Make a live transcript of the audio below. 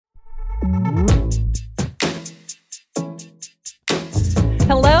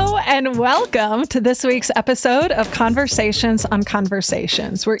and welcome to this week's episode of Conversations on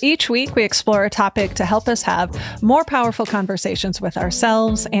Conversations, where each week we explore a topic to help us have more powerful conversations with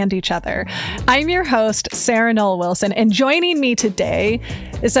ourselves and each other. I'm your host, Sarah Noel Wilson, and joining me today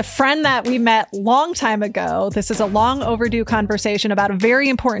is a friend that we met long time ago. This is a long overdue conversation about a very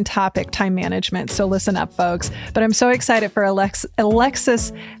important topic, time management. So listen up, folks. But I'm so excited for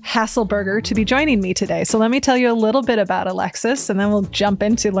Alexis Haselberger to be joining me today. So let me tell you a little bit about Alexis, and then we'll jump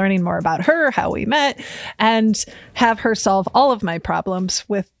into learning more about her, how we met, and have her solve all of my problems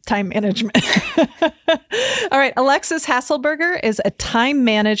with time management. All right. Alexis Haselberger is a time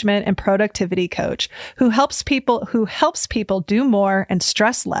management and productivity coach who helps people do more and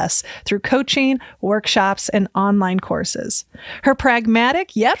stress less through coaching, workshops, and online courses. Her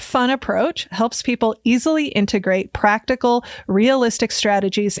pragmatic yet fun approach helps people easily integrate practical, realistic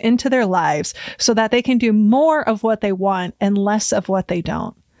strategies into their lives so that they can do more of what they want and less of what they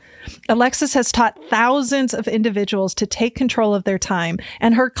don't. Alexis has taught thousands of individuals to take control of their time,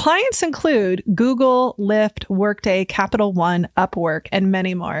 and her clients include Google, Lyft, Workday, Capital One, Upwork, and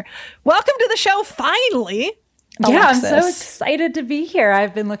many more. Welcome to the show, finally, Alexis. Yeah, I'm so excited to be here.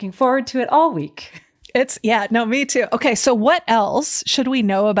 I've been looking forward to it all week. Me too. Okay, so what else should we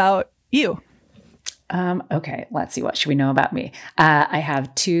know about you? Okay, let's see. What should we know about me? I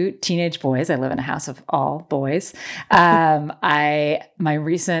have 2 teenage boys. I live in a house of all boys. My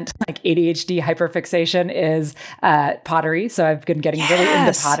recent ADHD hyperfixation is pottery. So I've been getting really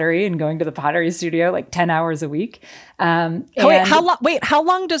into pottery and going to the pottery studio 10 hours a week. How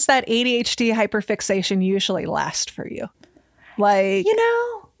long does that ADHD hyperfixation usually last for you?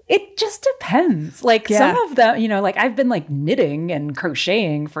 It just depends. Some of them, I've been knitting and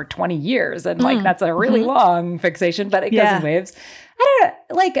crocheting for 20 years and that's a really long fixation, but it goes in waves. I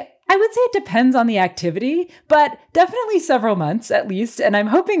don't know, I would say it depends on the activity, but definitely several months at least. And I'm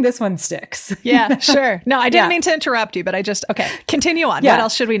hoping this one sticks. Yeah, sure. No, I didn't mean to interrupt you, but continue on. Yeah. What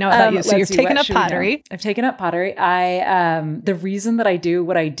else should we know about you? So you've taken up pottery. I've taken up pottery. The reason that I do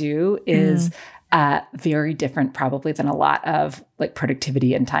what I do is very different probably than a lot of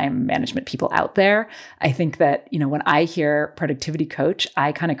productivity and time management people out there. I think that, when I hear productivity coach,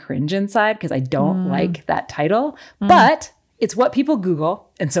 I kind of cringe inside because I don't like that title, but it's what people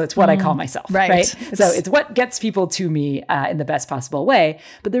Google. And so it's what I call myself, right? So it's what gets people to me in the best possible way.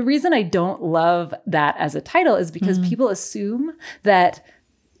 But the reason I don't love that as a title is because people assume that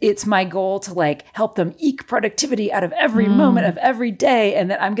it's my goal to help them eke productivity out of every moment of every day.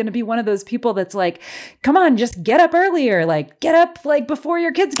 And that I'm going to be one of those people that's come on, just get up earlier. Get up before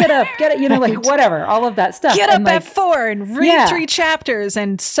your kids get up, whatever, all of that stuff. Get up at 4 and read 3 chapters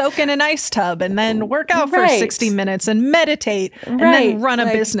and soak in an ice tub and then work out for 60 minutes and meditate and then run a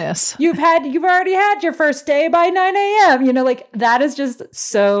business. You've already had your first day by 9 a.m. That is just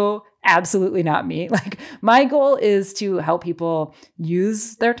so absolutely not me. My goal is to help people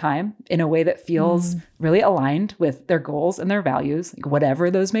use their time in a way that feels really aligned with their goals and their values, whatever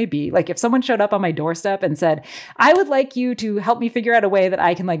those may be. If someone showed up on my doorstep and said, I would like you to help me figure out a way that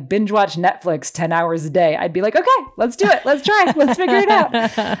I can binge watch Netflix 10 hours a day, I'd be okay, let's do it. Let's try. Let's figure it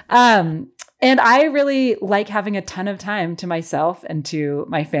out. And I really like having a ton of time to myself and to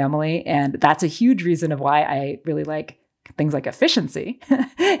my family. And that's a huge reason of why I really like things like efficiency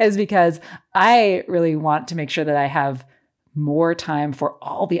is because I really want to make sure that I have more time for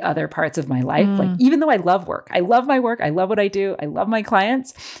all the other parts of my life. Even though I love work, I love my work, I love what I do, I love my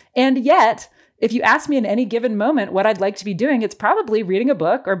clients. And yet, if you ask me in any given moment what I'd like to be doing, it's probably reading a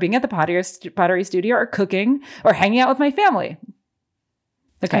book or being at the pottery studio or cooking or hanging out with my family.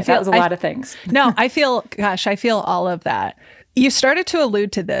 Okay, that was a lot of things. No, I feel all of that. You started to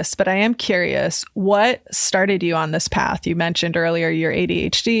allude to this, but I am curious, what started you on this path? You mentioned earlier your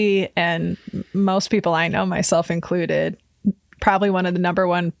ADHD, and most people I know, myself included, probably one of the number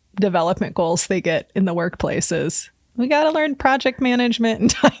one development goals they get in the workplace is, we got to learn project management and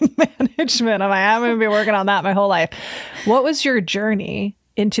time management. I'm going to be working on that my whole life. What was your journey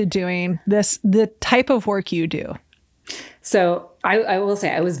into doing this, the type of work you do? So I will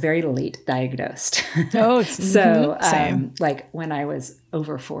say I was very late diagnosed. Oh, same. When I was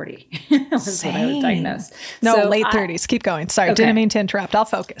over 40 was when I was diagnosed. No, so late 30s. Keep going. Sorry, Didn't mean to interrupt. I'll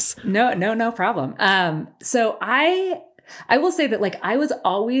focus. No problem. So I will say that I was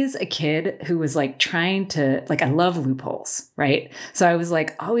always a kid who was trying to I love loopholes, right? So I was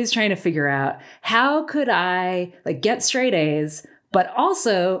always trying to figure out how could I get straight A's, but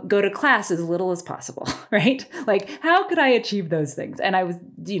also go to class as little as possible, right? How could I achieve those things? And I was,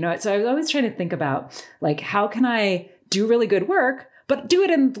 so I was always trying to think about how can I do really good work, but do it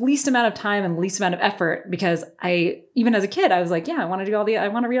in the least amount of time and the least amount of effort, because even as a kid, I was like, yeah, I want to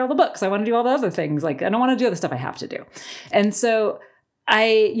read all the books. I want to do all the other things. Like, I don't want to do the stuff I have to do. And so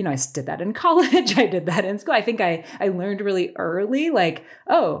I did that in college. I did that in school. I think I learned really early, like,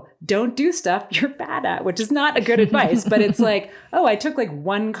 oh, don't do stuff you're bad at, which is not a good advice, but it's like, oh, I took like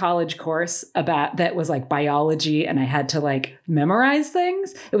one college course that was like biology, and I had to like memorize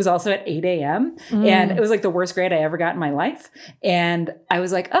things. It was also at 8 a.m. And it was like the worst grade I ever got in my life. And I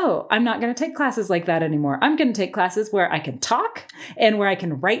was like, oh, I'm not going to take classes like that anymore. I'm going to take classes where I can talk and where I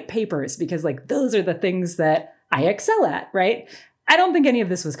can write papers, because like those are the things that I excel at, right? I don't think any of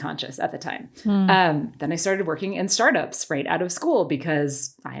this was conscious at the time. Then I started working in startups right out of school,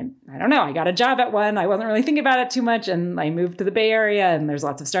 because I don't know, I got a job at one. I wasn't really thinking about it too much. And I moved to the Bay Area, and there's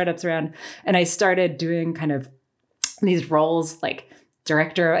lots of startups around. And I started doing kind of these roles like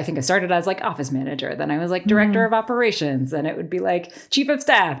director. I think I started as like office manager. Then I was like director of operations, and it would be like chief of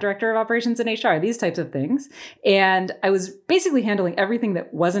staff, director of operations and HR, these types of things. And I was basically handling everything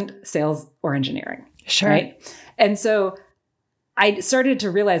that wasn't sales or engineering. Sure. Right. And so I started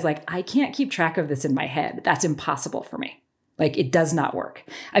to realize, like, I can't keep track of this in my head. That's impossible for me. Like, it does not work.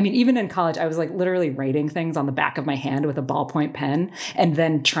 I mean, even in college, I was like literally writing things on the back of my hand with a ballpoint pen, and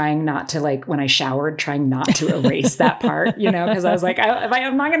then trying not to, like, when I showered, trying not to erase that part, because I was like,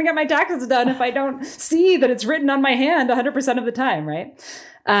 I'm not going to get my taxes done if I don't see that it's written on my hand 100% of the time. Right.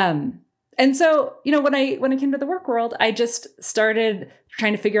 And so, when I came to the work world, I just started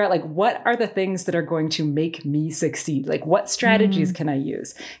trying to figure out, like, what are the things that are going to make me succeed? Like, what strategies can I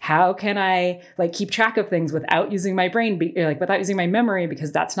use? How can I like keep track of things without using my brain, without using my memory,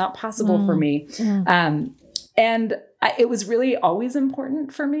 because that's not possible for me. It was really always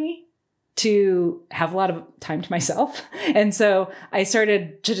important for me to have a lot of time to myself. And so I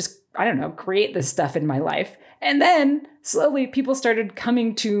started to just, create this stuff in my life. And then slowly people started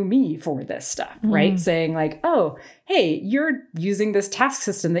coming to me for this stuff, right? Saying like, oh, hey, you're using this task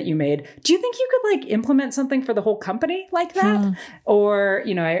system that you made. Do you think you could like implement something for the whole company like that? Or,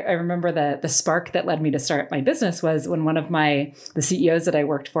 I remember the spark that led me to start my business was when one of the CEOs that I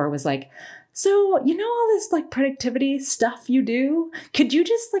worked for was like, so, all this like productivity stuff you do, could you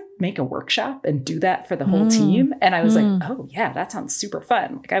just like make a workshop and do that for the whole team? And I was like, oh yeah, that sounds super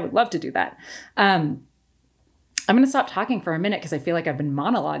fun. Like, I would love to do that. I'm going to stop talking for a minute because I feel like I've been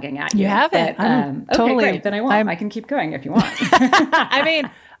monologuing at you. You haven't. Okay, great. Then I won't. I can keep going if you want. I mean,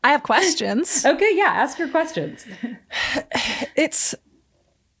 I have questions. Okay, yeah. Ask your questions.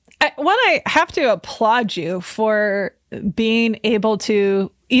 I have to applaud you for being able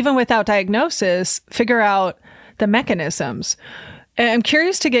to, even without diagnosis, figure out the mechanisms. And I'm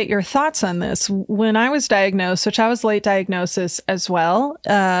curious to get your thoughts on this. When I was diagnosed, which I was late diagnosis as well,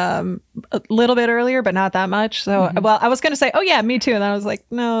 a little bit earlier, but not that much. So, well, I was going to say, oh yeah, me too. And I was like,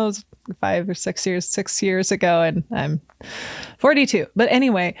 no, it was 5 or 6 years ago, and I'm 42. But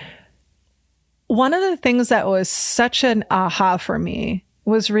anyway, one of the things that was such an aha for me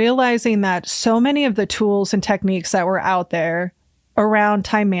was realizing that so many of the tools and techniques that were out there around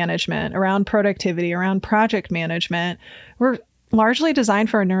time management, around productivity, around project management were largely designed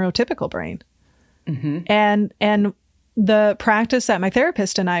for a neurotypical brain. And the practice that my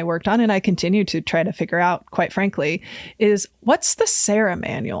therapist and I worked on, and I continue to try to figure out, quite frankly, is what's the Sarah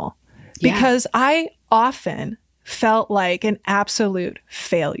manual? Because I often felt like an absolute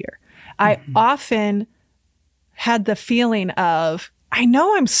failure. I often had the feeling of, I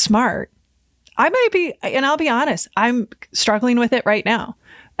know I'm smart. I might be, and I'll be honest, I'm struggling with it right now.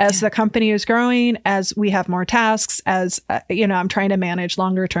 As the company is growing, as we have more tasks, as I'm trying to manage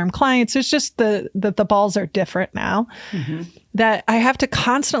longer term clients, it's just the balls are different now. That I have to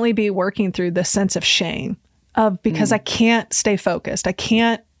constantly be working through this sense of shame because I can't stay focused.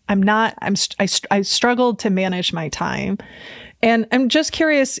 I struggled to manage my time. And I'm just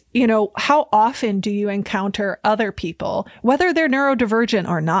curious, how often do you encounter other people, whether they're neurodivergent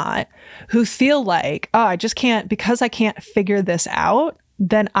or not, who feel like, oh, I just can't, because I can't figure this out,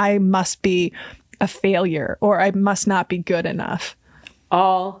 then I must be a failure or I must not be good enough?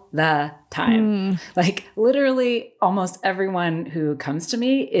 All the time. Like literally almost everyone who comes to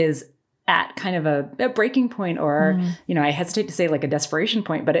me is at kind of a breaking point or, I hesitate to say like a desperation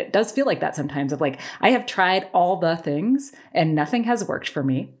point, but it does feel like that sometimes of like, I have tried all the things and nothing has worked for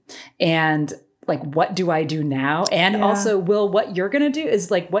me. And like, what do I do now? And also, what you're going to do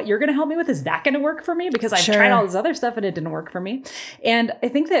is like, what you're going to help me with, is that going to work for me? Because I've tried all this other stuff and it didn't work for me. And I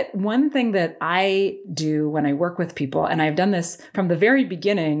think that one thing that I do when I work with people, and I've done this from the very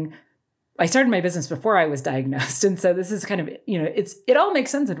beginning, I started my business before I was diagnosed. And so this is kind of, it all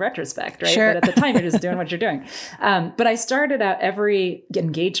makes sense in retrospect, right? Sure. But at the time, you're just doing what you're doing. But I started out every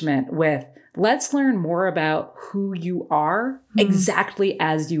engagement with, let's learn more about who you are exactly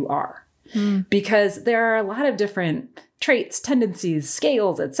as you are. Because there are a lot of different traits, tendencies,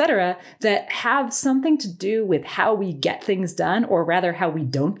 scales, et cetera, that have something to do with how we get things done, or rather how we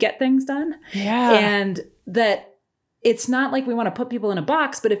don't get things done. Yeah. And that it's not like we want to put people in a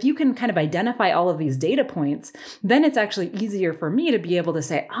box, but if you can kind of identify all of these data points, then it's actually easier for me to be able to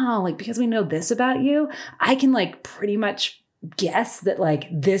say, oh, like, because we know this about you, I can like pretty much guess that like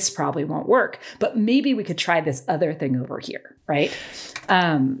this probably won't work, but maybe we could try this other thing over here. Right.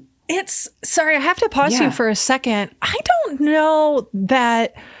 Sorry, I have to pause you for a second. I don't know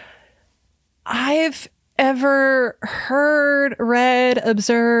that I've ever heard, read,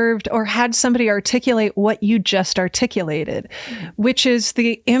 observed, or had somebody articulate what you just articulated, which is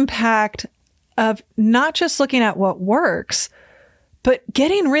the impact of not just looking at what works, but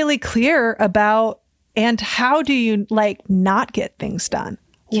getting really clear about, and how do you like not get things done?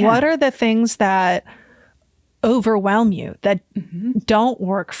 Yeah. What are the things that overwhelm you, that don't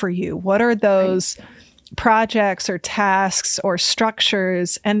work for you? What are those projects or tasks or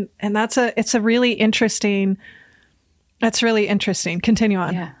structures? And it's really interesting. Continue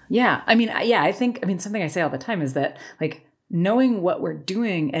on. Yeah. I think something I say all the time is that like knowing what we're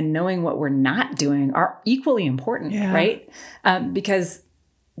doing and knowing what we're not doing are equally important, right? Because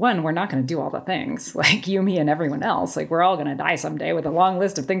one, we're not going to do all the things like you, me, and everyone else. Like we're all going to die someday with a long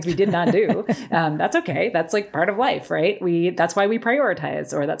list of things we did not do. That's okay. That's like part of life, right? That's why we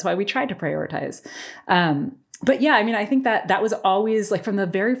prioritize, or that's why we try to prioritize. But yeah, I think that was always like from the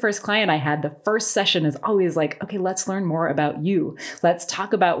very first client I had, the first session is always like, okay, let's learn more about you. Let's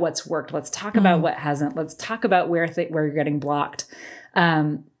talk about what's worked. Let's talk about what hasn't. Let's talk about where you're getting blocked.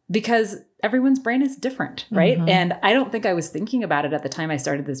 Because everyone's brain is different, right? And I don't think I was thinking about it at the time I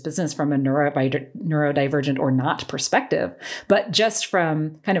started this business from a neurodivergent or not perspective, but just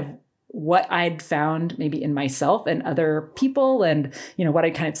from kind of what I'd found maybe in myself and other people, and, what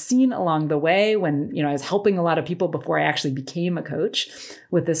I'd kind of seen along the way when, I was helping a lot of people before I actually became a coach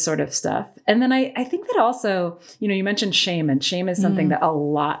with this sort of stuff. And then I think that also, you mentioned shame, and shame is something that a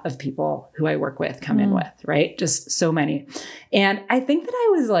lot of people who I work with come in with, right? Just so many. And I think that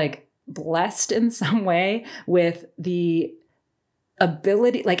I was like blessed in some way with the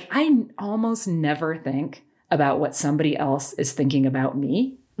ability, like I almost never think about what somebody else is thinking about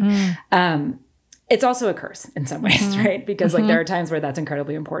me. It's also a curse in some ways, right? Because like there are times where that's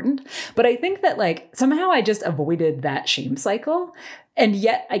incredibly important. But I think that like somehow I just avoided that shame cycle, and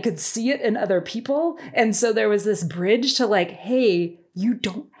yet I could see it in other people. And so there was this bridge to like, hey, you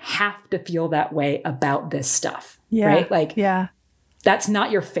don't have to feel that way about this stuff, right? Like, that's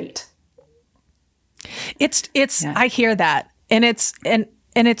not your fate. I hear that. And it's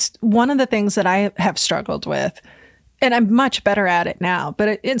one of the things that I have struggled with, and I'm much better at it now,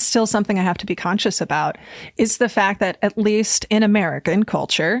 but it's still something I have to be conscious about, is the fact that at least in American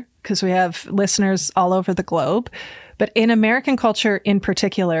culture, because we have listeners all over the globe, but in American culture in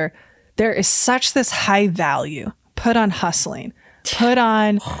particular, there is such this high value put on hustling, put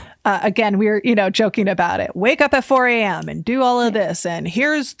on, again, we were, joking about it. Wake up at 4 a.m. and do all of this. And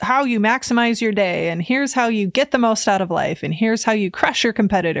here's how you maximize your day. And here's how you get the most out of life. And here's how you crush your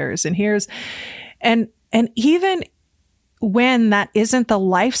competitors. And and even when that isn't the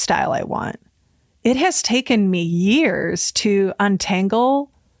lifestyle I want, it has taken me years to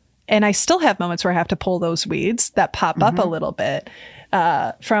untangle. And I still have moments where I have to pull those weeds that pop up a little bit.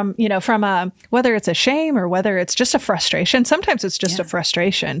 From whether it's a shame or whether it's just a frustration. Sometimes it's just a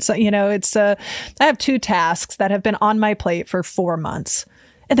frustration. So, I have 2 tasks that have been on my plate for 4 months,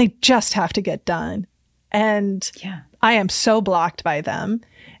 and they just have to get done. And I am so blocked by them.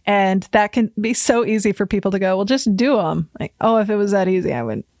 And that can be so easy for people to go, well, just do them. Like, oh, if it was that easy, I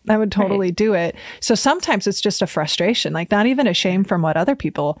would totally do it. So sometimes it's just a frustration, like not even a shame from what other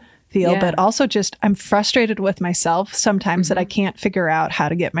people feel, but also just I'm frustrated with myself sometimes that I can't figure out how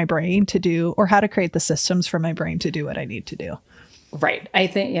to get my brain to do, or how to create the systems for my brain to do what I need to do. Right. I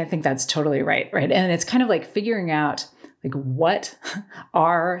think that's totally right. Right. And it's kind of like figuring out like what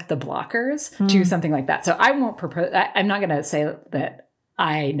are the blockers to something like that. So I won't propose, I'm not going to say that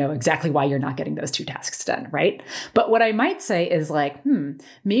I know exactly why you're not getting those 2 tasks done, right? But what I might say is like,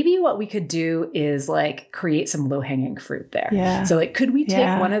 maybe what we could do is like create some low-hanging fruit there. Yeah. So like, could we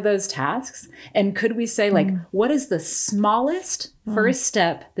take one of those tasks and could we say like, what is the smallest first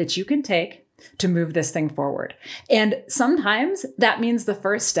step that you can take to move this thing forward? And sometimes that means the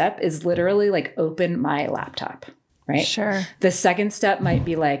first step is literally like open my laptop, right? Sure. The second step might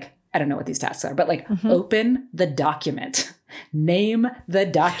be like, I don't know what these tasks are, but like open the document, name the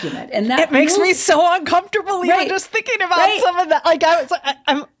document. And that it makes me so uncomfortable even just thinking about some of that. Like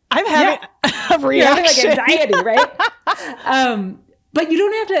I'm having a reaction. Like anxiety, right? But you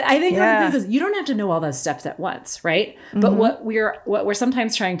don't have to, I think one of the things is you don't have to know all those steps at once, right? But what we're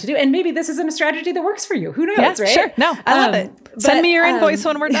sometimes trying to do, and maybe this isn't a strategy that works for you. Who knows, right? Sure. No, I love it. Send me your invoice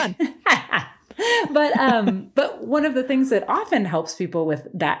when we're done. But one of the things that often helps people with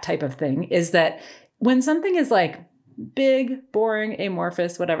that type of thing is that when something is like big, boring,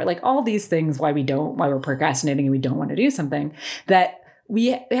 amorphous, whatever, like all these things, why we're procrastinating and we don't want to do something, that we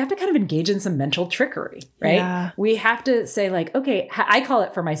have to kind of engage in some mental trickery, right? Yeah. We have to say like, okay, I call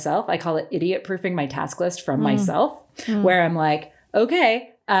it for myself. I call it idiot proofing my task list from myself, where I'm like,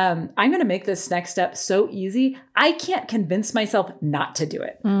 okay, I'm going to make this next step so easy. I can't convince myself not to do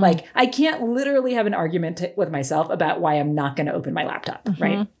it. Like I can't literally have an argument with myself about why I'm not going to open my laptop,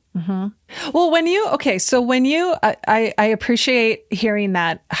 right? Well, I appreciate hearing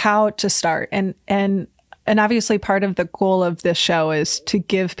that, how to start. And obviously part of the goal of this show is to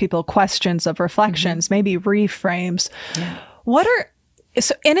give people questions of reflections, maybe reframes.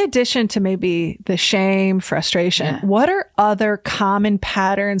 So in addition to maybe the shame, frustration, what are other common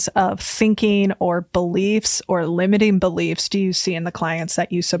patterns of thinking or beliefs or limiting beliefs do you see in the clients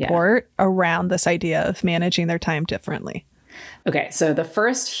that you support around this idea of managing their time differently? Okay. So the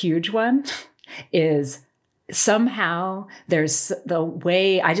first huge one is somehow there's the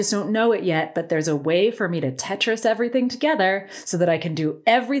way, I just don't know it yet, but there's a way for me to Tetris everything together so that I can do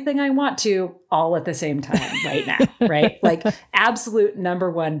everything I want to all at the same time right now, right? Like absolute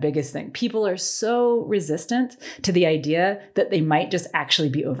number one biggest thing. People are so resistant to the idea that they might just actually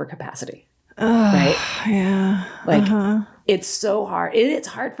be over capacity, right? Yeah. Like it's so hard. It's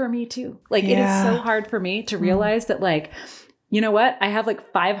hard for me too. Like it is so hard for me to realize that like, you know what? I have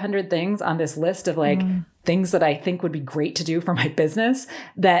like 500 things on this list of like things that I think would be great to do for my business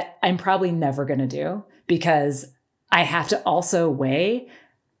that I'm probably never going to do because I have to also weigh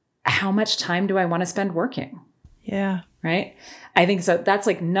how much time do I want to spend working? Yeah. Right. I think so. That's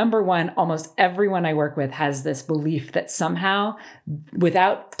like number one. Almost everyone I work with has this belief that somehow,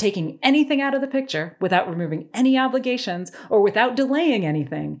 without taking anything out of the picture, without removing any obligations, or without delaying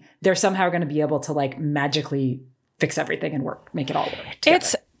anything, they're somehow going to be able to like magically fix everything and make it all work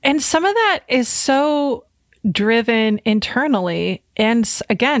together. And some of that is so driven internally. And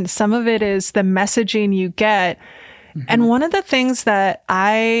again, some of it is the messaging you get. And one of the things that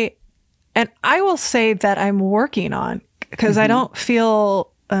I will say that I'm working on, because I don't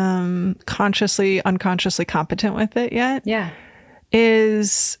feel consciously, unconsciously competent with it yet. Yeah.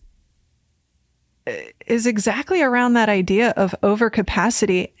 Is exactly around that idea of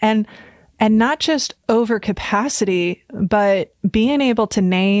overcapacity and not just overcapacity, but being able to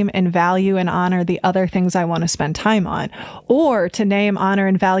name and value and honor the other things I want to spend time on, or to name, honor,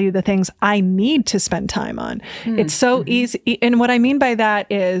 and value the things I need to spend time on. It's so easy. And what I mean by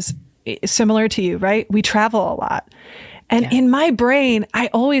that is similar to you, right? We travel a lot. And in my brain, I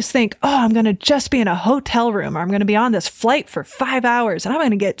always think, oh, I'm going to just be in a hotel room, or I'm going to be on this flight for 5 hours and I'm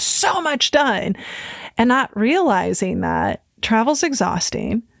going to get so much done. And not realizing that travel's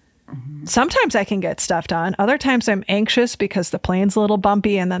exhausting. Sometimes I can get stuff done. Other times I'm anxious because the plane's a little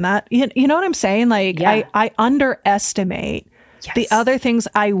bumpy. And then that, you know what I'm saying? Like I underestimate the other things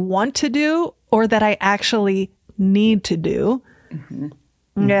I want to do or that I actually need to do.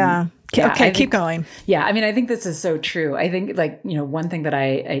 Yeah. Okay, keep going. Yeah. I mean, I think this is so true. I think like, you know, one thing that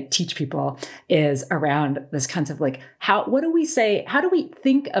I teach people is around this concept, like what do we say? How do we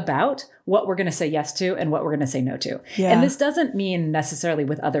think about what we're going to say yes to and what we're going to say no to? Yeah. And this doesn't mean necessarily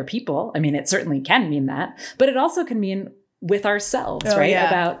with other people. I mean, it certainly can mean that, but it also can mean with ourselves, right? Yeah.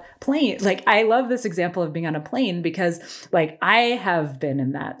 About planes. Like, I love this example of being on a plane because like I have been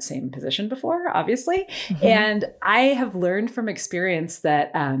in that same position before, obviously. And I have learned from experience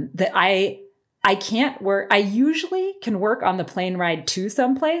that, that I can't work. I usually can work on the plane ride to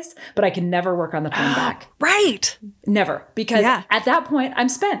someplace, but I can never work on the plane back. Right. Never. Because at that point I'm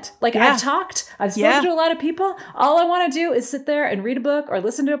spent. Like I've talked, I've spoken to a lot of people. All I want to do is sit there and read a book or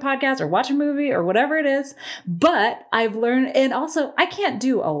listen to a podcast or watch a movie or whatever it is. But I've learned, and also I can't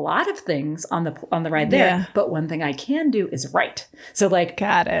do a lot of things on the ride there, but one thing I can do is write. So like,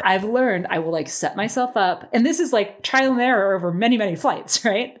 got it. I've learned I will like set myself up, and this is like trial and error over many, many flights,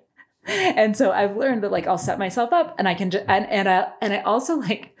 right? And so I've learned that like I'll set myself up and I can and I also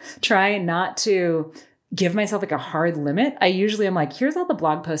like try not to give myself like a hard limit. I usually am like, here's all the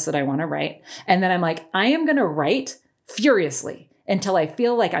blog posts that I want to write. And then I'm like, I am going to write furiously until I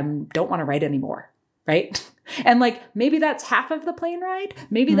feel like I don't want to write anymore. right? And like, maybe that's half of the plane ride.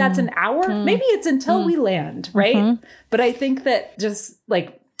 Maybe that's an hour. Maybe it's until we land, right? But I think that just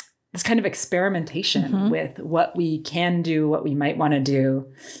like this kind of experimentation with what we can do, what we might want to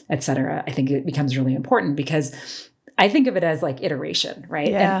do, et cetera, I think it becomes really important because I think of it as like iteration, right?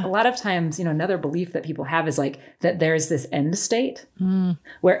 Yeah. And a lot of times, another belief that people have is like that there's this end state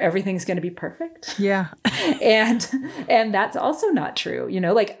where everything's going to be perfect. Yeah. and that's also not true.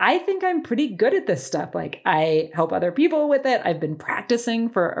 Like I think I'm pretty good at this stuff. Like I help other people with it. I've been practicing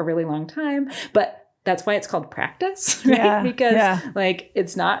for a really long time, but that's why it's called practice, right? Yeah. Because like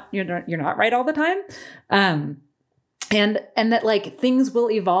it's not, you're not right all the time. And that like things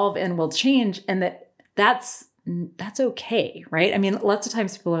will evolve and will change, and that's okay, right? I mean, lots of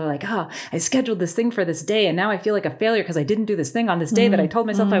times people are like, oh, I scheduled this thing for this day and now I feel like a failure because I didn't do this thing on this day that I told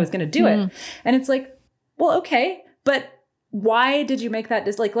myself I was going to do it. And it's like, well, okay, but why did you make that?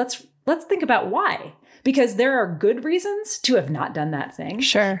 Like, let's think about why. Because there are good reasons to have not done that thing.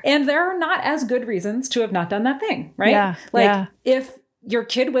 Sure. And there are not as good reasons to have not done that thing, right? Yeah. Like if your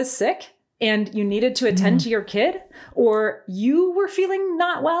kid was sick and you needed to attend to your kid, or you were feeling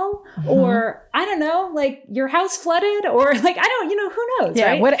not well, or I don't know, like your house flooded, or like, who knows,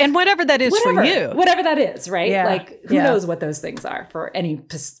 right? And whatever that is for you. Whatever that is, right? Yeah. Like who knows what those things are for any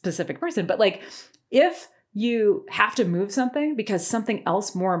specific person. But like if you have to move something because something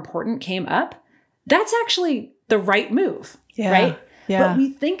else more important came up, that's actually the right move, right? Yeah. But we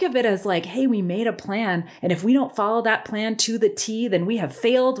think of it as like, hey, we made a plan, and if we don't follow that plan to the T, then we have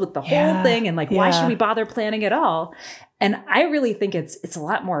failed with the whole thing. And like, why should we bother planning at all? And I really think it's a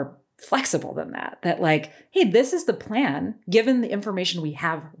lot more flexible than that. That like, hey, this is the plan given the information we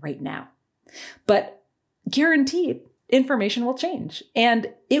have right now. But guaranteed, information will change.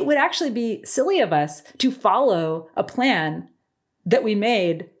 And it would actually be silly of us to follow a plan that we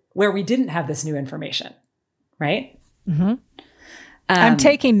made where we didn't have this new information, right? I'm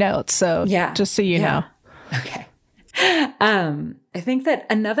taking notes, so just so you know. Okay. I think that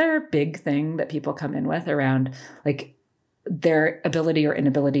another big thing that people come in with around like their ability or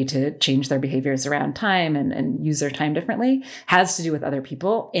inability to change their behaviors around time and use their time differently has to do with other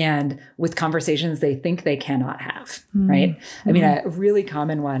people and with conversations they think they cannot have, right? I mean, a really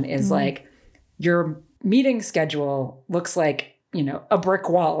common one is like your meeting schedule looks like a brick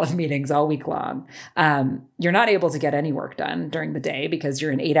wall of meetings all week long. You're not able to get any work done during the day because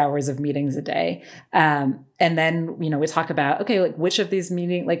you're in 8 hours of meetings a day. And then, we talk about, okay, like which of these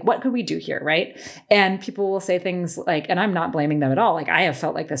meetings, like what could we do here? Right. And people will say things like, and I'm not blaming them at all. Like I have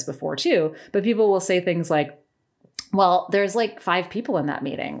felt like this before too, but people will say things like, well, there's like 5 people in that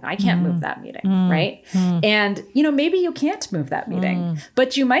meeting. I can't move that meeting. Right. And, maybe you can't move that meeting,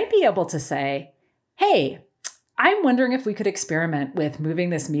 but you might be able to say, hey, I'm wondering if we could experiment with moving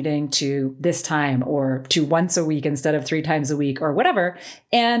this meeting to this time or to once a week instead of 3 times a week or whatever.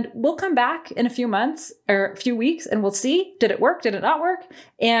 And we'll come back in a few months or a few weeks and we'll see, did it work? Did it not work?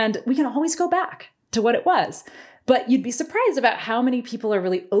 And we can always go back to what it was. But you'd be surprised about how many people are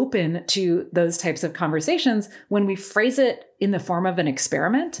really open to those types of conversations when we phrase it in the form of an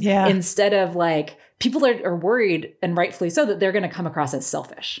experiment instead of like, people are worried, and rightfully so, that they're going to come across as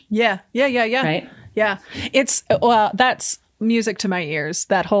selfish. Yeah. Right? Yeah. That's music to my ears,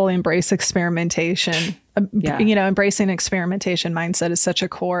 that whole embrace experimentation. Embracing experimentation mindset is such a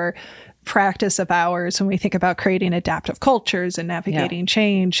core practice of ours when we think about creating adaptive cultures and navigating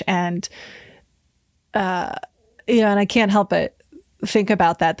change. And, and I can't help but think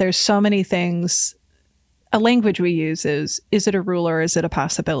about that. There's so many things. A language we use is it a rule or is it a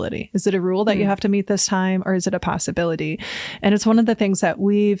possibility? Is it a rule that you have to meet this time, or is it a possibility? And it's one of the things that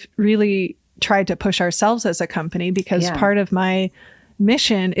we've really tried to push ourselves as a company, because part of my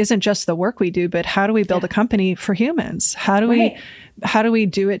mission isn't just the work we do, but how do we build a company for humans? How do we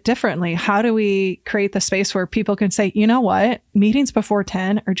do it differently? How do we create the space where people can say, you know what, meetings before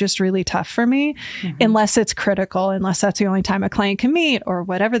 10 are just really tough for me, unless it's critical, unless that's the only time a client can meet or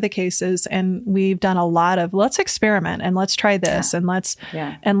whatever the case is. And we've done a lot of let's experiment and let's try this and let's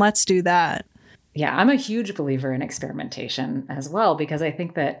do that. Yeah, I'm a huge believer in experimentation as well, because I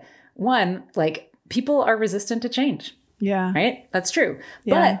think that one, like people are resistant to change. Yeah. Right. That's true.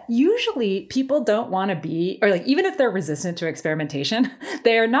 Yeah. But usually people don't want to be, or like, even if they're resistant to experimentation,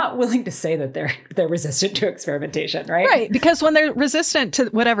 they are not willing to say that they're resistant to experimentation. Right. Right. Because when they're resistant to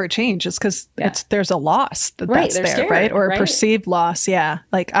whatever change, it's because there's a loss that's there. Scared, right. Or a perceived loss. Yeah.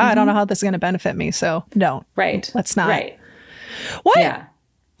 Like, I don't know how this is going to benefit me. So no. Right. Let's not. Right. What? Yeah.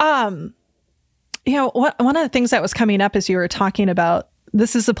 One of the things that was coming up as you were talking about,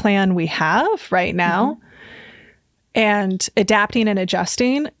 this is a plan we have right now. and adapting and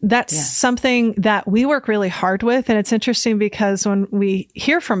adjusting, that's something that we work really hard with. And it's interesting because when we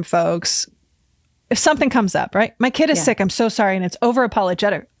hear from folks, if something comes up, right? My kid is sick. I'm so sorry. And it's over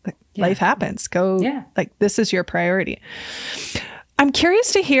apologetic. Like, life happens. Go, like, this is your priority. I'm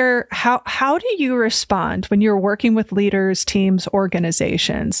curious to hear how do you respond when you're working with leaders, teams,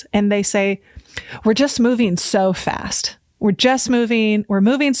 organizations, and they say, we're just moving so fast. We're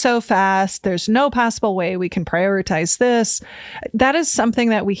moving so fast. There's no possible way we can prioritize this. That is something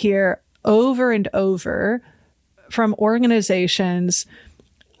that we hear over and over from organizations,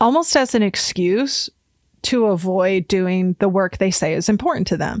 almost as an excuse to avoid doing the work they say is important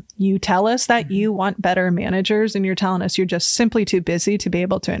to them. You tell us that you want better managers, and you're telling us you're just simply too busy to be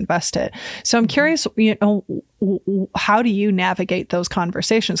able to invest it. So I'm curious, how do you navigate those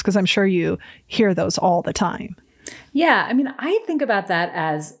conversations? Because I'm sure you hear those all the time. Yeah. I mean, I think about that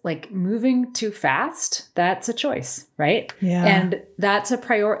as like moving too fast. That's a choice, right? Yeah. And that's a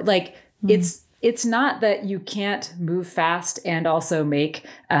priority. Like it's not that you can't move fast and also make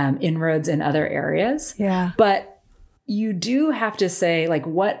inroads in other areas. Yeah. But you do have to say, like,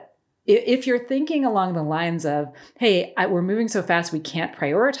 what, if you're thinking along the lines of, hey, we're moving so fast, we can't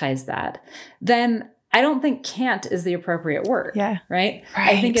prioritize that, then I don't think can't is the appropriate word. Yeah. Right?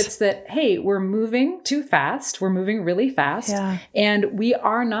 I think it's that, hey, we're moving too fast. We're moving really fast. Yeah. And we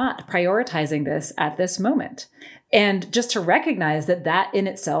are not prioritizing this at this moment. And just to recognize that that in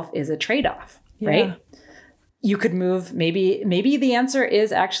itself is a trade-off, right? You could move, maybe the answer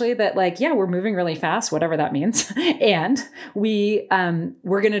is actually that, like, yeah, we're moving really fast, whatever that means. And we're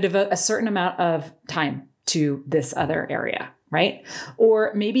going to devote a certain amount of time to this other area. Right?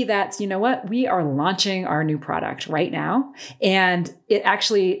 Or maybe that's, you know what, we are launching our new product right now. And it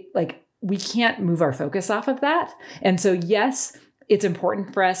actually, like, we can't move our focus off of that. And so, yes, it's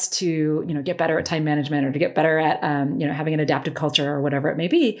important for us to, get better at time management, or to get better at, having an adaptive culture, or whatever it may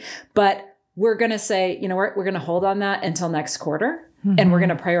be. But we're going to say, we're going to hold on that until next quarter. Mm-hmm. And we're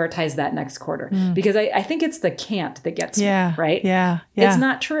going to prioritize that next quarter, because I think it's the can't that gets me, right? Yeah. It's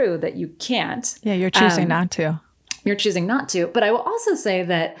not true that you can't. Yeah. You're choosing not to. You're choosing not to. But I will also say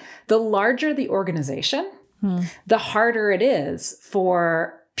that the larger the organization, the harder it is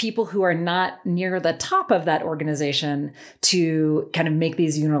for people who are not near the top of that organization to kind of make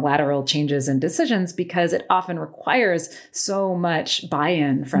these unilateral changes and decisions, because it often requires so much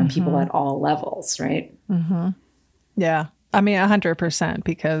buy-in from people at all levels, right? Mm-hmm. Yeah. I mean, 100%,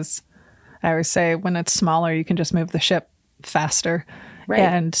 because I always say when it's smaller, you can just move the ship faster. Right.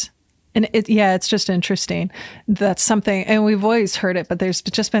 And it's just interesting. That's something, and we've always heard it, but there's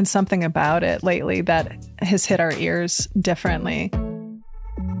just been something about it lately that has hit our ears differently.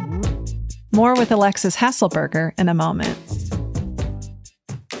 More with Alexis Haselberger in a moment.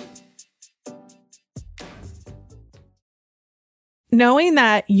 Knowing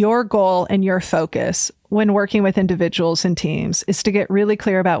that your goal and your focus when working with individuals and teams is to get really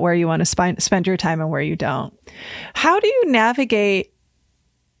clear about where you want to spend your time and where you don't. How do you navigate,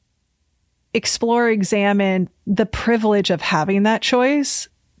 explore, examine the privilege of having that choice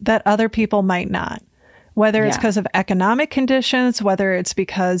that other people might not? Whether it's because of economic conditions, whether it's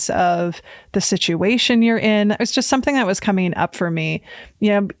because of the situation you're in. It's just something that was coming up for me.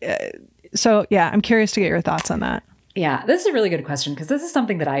 I'm curious to get your thoughts on that. Yeah, this is a really good question, because this is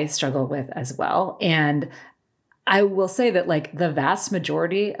something that I struggle with as well. And I will say that, like, the vast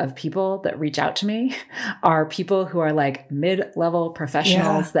majority of people that reach out to me are people who are like mid-level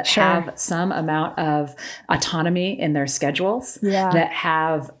professionals that have some amount of autonomy in their schedules, that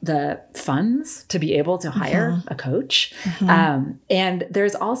have the funds to be able to hire a coach. And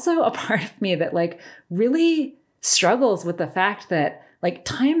there's also a part of me that, like, really struggles with the fact that, like,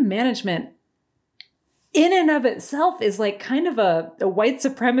 time management in and of itself is like kind of a white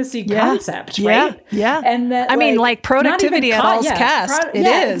supremacy concept, right? Yeah. And that, I mean, like productivity at all costs. It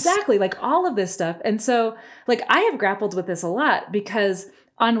is. Exactly. Like all of this stuff. And so, like, I have grappled with this a lot, because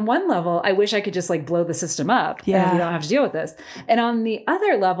on one level, I wish I could just, like, blow the system up and we don't have to deal with this. And on the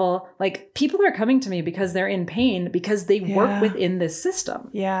other level, like, people are coming to me because they're in pain, because they work within this system.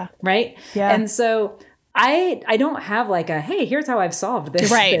 Yeah. Right. Yeah. And so I don't have like a, hey, here's how I've solved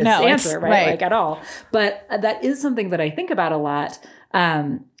this, answer, right? Like, at all. But that is something that I think about a lot.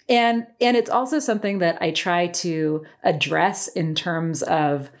 And it's also something that I try to address in terms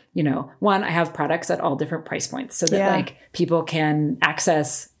of, one, I have products at all different price points, so that like people can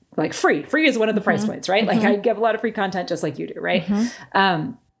access, like, free. Free is one of the price points, right? Like, I give a lot of free content just like you do, right?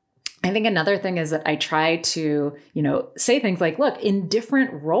 I think another thing is that I try to, say things like, look, in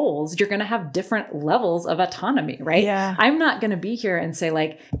different roles, you're going to have different levels of autonomy, right? Yeah. I'm not going to be here and say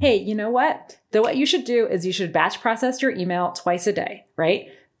like, hey, you know what? What you should do is you should batch process your email twice a day,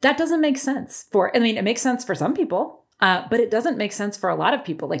 right? That doesn't make sense it makes sense for some people, but it doesn't make sense for a lot of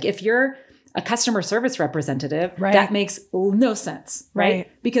people. Like if you're a customer service representative, that makes no sense, right?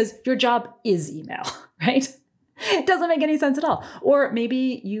 Because your job is email, right? It doesn't make any sense at all. Or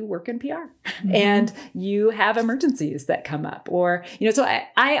maybe you work in PR and you have emergencies that come up, or, so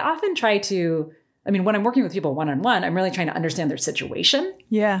I often try to, when I'm working with people one-on-one, I'm really trying to understand their situation.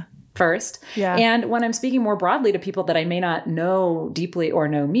 Yeah. First. Yeah. And when I'm speaking more broadly to people that I may not know deeply or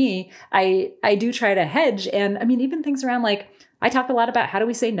know me, I do try to hedge. And even things around like, I talk a lot about how do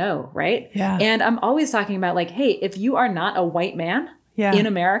we say no, right? Yeah. And I'm always talking about like, hey, if you are not a white man in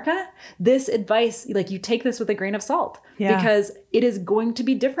America, this advice, like you take this with a grain of salt because it is going to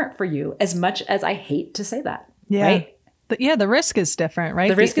be different for you, as much as I hate to say that. Yeah. Right. The risk is different, right?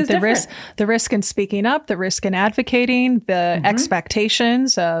 The risk is different. The risk in speaking up, the risk in advocating, the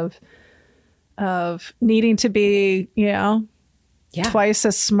expectations of needing to be, twice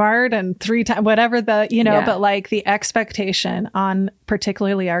as smart and 3 times, whatever but like the expectation on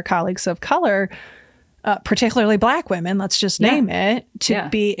particularly our colleagues of color, particularly Black women, let's just name it, to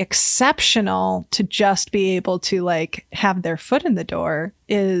be exceptional, to just be able to like have their foot in the door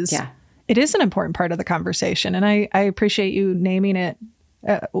is... It is an important part of the conversation. And I appreciate you naming it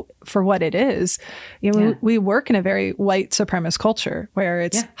for what it is. We work in a very white supremacist culture where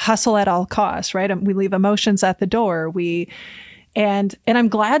it's hustle at all costs, right? And we leave emotions at the door. And I'm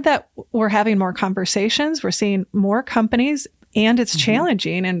glad that we're having more conversations. We're seeing more companies, and it's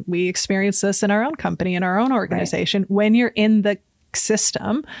challenging. And we experience this in our own company, in our own organization, when you're in the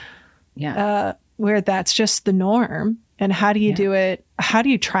system where that's just the norm. And how do you do it? How do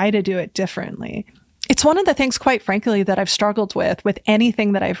you try to do it differently? It's one of the things, quite frankly, that I've struggled with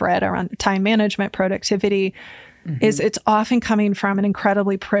anything that I've read around time management, productivity, is it's often coming from an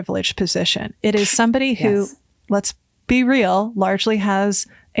incredibly privileged position. It is somebody who, let's be real, largely has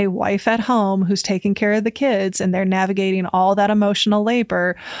a wife at home who's taking care of the kids, and they're navigating all that emotional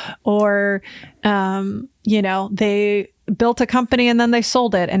labor, or, they built a company and then they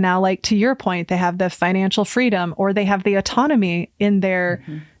sold it. And now, like to your point, they have the financial freedom, or they have the autonomy in their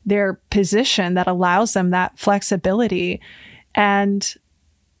position that allows them that flexibility. And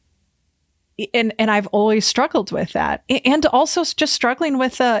I've always struggled with that. And also just struggling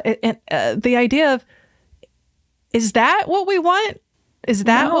with the idea of, is that what we want? Is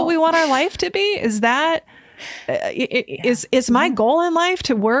that what we want our life to be? Is that, is my goal in life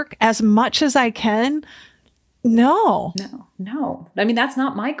to work as much as I can? No. That's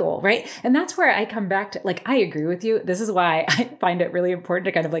not my goal. Right. And that's where I come back to, like, I agree with you. This is why I find it really important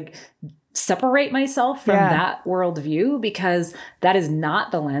to kind of like separate myself from that worldview, because that is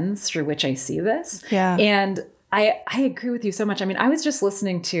not the lens through which I see this. Yeah. And I agree with you so much. I was just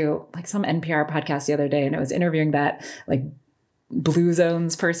listening to like some NPR podcast the other day, and it was interviewing that like Blue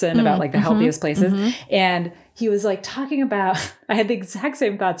Zones person about like the healthiest places. And he was like talking about, I had the exact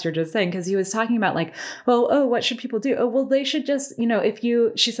same thoughts you're just saying, because he was talking about like, what should people do? Oh, well, they should just,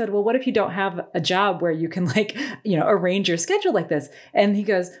 she said, well, what if you don't have a job where you can like, arrange your schedule like this? And he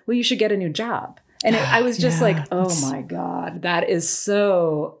goes, well, you should get a new job. And I was just like, oh my God, that is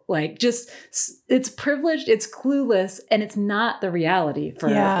so like, it's privileged, it's clueless, and it's not the reality for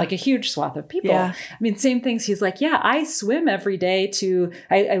like a huge swath of people. Yeah. Same things. He's like, I swim every day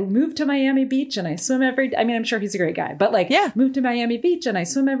I moved to Miami Beach and I swim I'm sure he's a great guy, but like moved to Miami Beach and I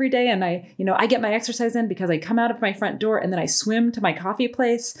swim every day, and I get my exercise in because I come out of my front door and then I swim to my coffee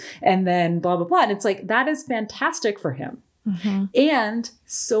place and then blah, blah, blah. And it's like, that is fantastic for him. And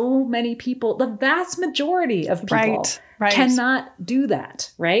so many people, the vast majority of people cannot do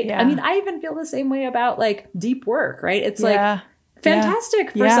that. Right. Yeah. I even feel the same way about like deep work. Right. It's like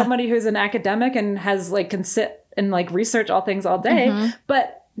fantastic for somebody who's an academic and has like can sit and like research all things all day,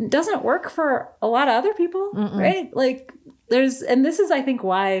 but doesn't work for a lot of other people. Right. Like and this is, I think,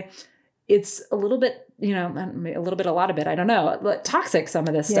 why it's a little bit, a lot of it, I don't know, toxic. Some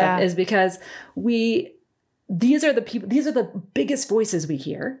of this stuff is because these are the biggest voices we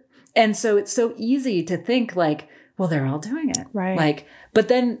hear. And so it's so easy to think like, well, they're all doing it. Right. Like, but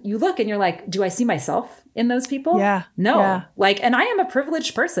then you look and you're like, do I see myself in those people? Yeah. No. Yeah. Like, and I am a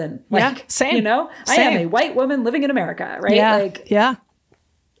privileged person. Like, same. I am a white woman living in America. Right. Yeah. Like,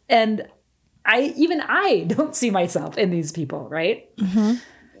 and I don't see myself in these people. Right.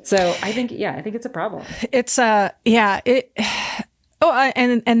 So I think it's a problem. It's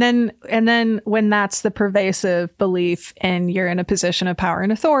And then when that's the pervasive belief and you're in a position of power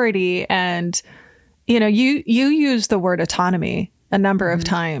and authority, and you use the word autonomy a number of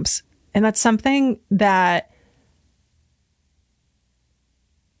times, and that's something that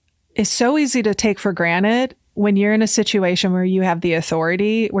is so easy to take for granted when you're in a situation where you have the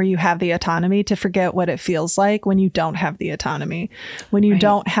authority, where you have the autonomy, to forget what it feels like when you don't have the autonomy, when you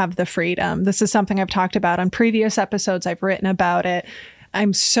don't have the freedom. This is something I've talked about on previous episodes. I've written about it.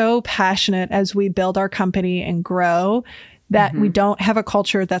 I'm so passionate as we build our company and grow that we don't have a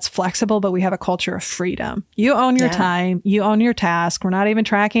culture that's flexible, but we have a culture of freedom. You own your time. You own your task. We're not even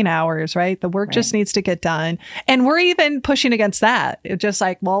tracking hours, right? The work just needs to get done. And we're even pushing against that. It's just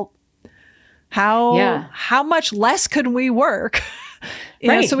like, well, how much less could we work?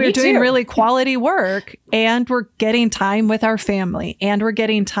 So we're doing really quality work, and we're getting time with our family, and we're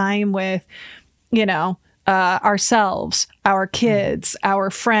getting time with, ourselves, our kids, our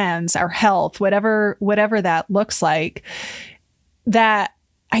friends, our health, whatever that looks like. That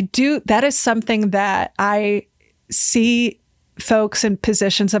is something that I see folks in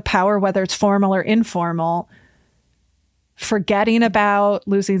positions of power, whether it's formal or informal, forgetting about,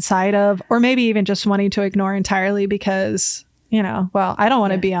 losing sight of, or maybe even just wanting to ignore entirely because, I don't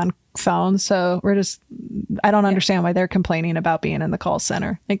want to be on phone. So I don't understand why they're complaining about being in the call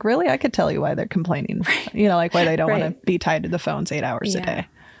center. Like, really? I could tell you why they're complaining, like why they don't want to be tied to the phones 8 hours a day.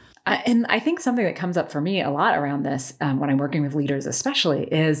 And I think something that comes up for me a lot around this, when I'm working with leaders,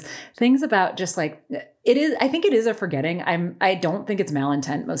 especially, is things about just like, I think it is a forgetting. I don't think it's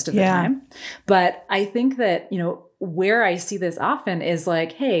malintent most of the time, but I think that, where I see this often is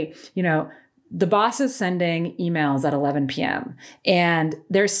like, hey, the boss is sending emails at 11 p.m. and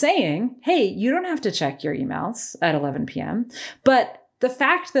they're saying, hey, you don't have to check your emails at 11 p.m. But the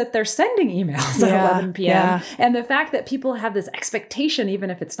fact that they're sending emails at 11 p.m. and the fact that people have this expectation, even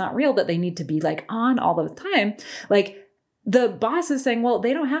if it's not real, that they need to be like on all the time, like the boss is saying, well,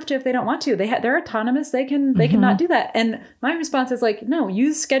 they don't have to if they don't want to. They're autonomous. They cannot do that. And my response is like, no,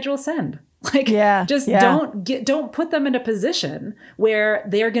 use schedule send. Like, don't put them in a position where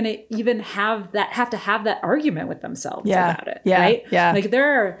they're going to even have to have that argument with themselves about it. Right. Yeah. Like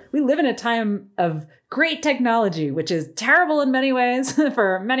we live in a time of great technology, which is terrible in many ways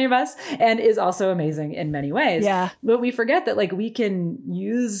for many of us and is also amazing in many ways. Yeah. But we forget that like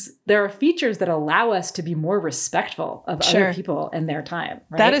there are features that allow us to be more respectful of other people and their time.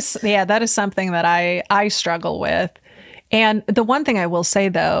 Right? That is something that I struggle with. And the one thing I will say,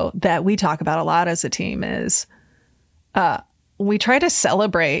 though, that we talk about a lot as a team is we try to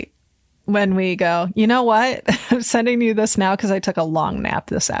celebrate when we go, you know what, I'm sending you this now because I took a long nap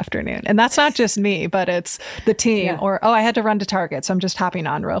this afternoon. And that's not just me, but it's the team or, I had to run to Target, so I'm just hopping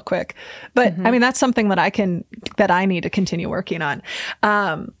on real quick. But I mean, that's something that I need to continue working on.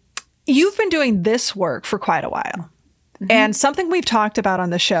 You've been doing this work for quite a while. And something we've talked about on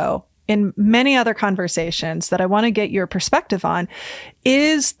the show in many other conversations that I want to get your perspective on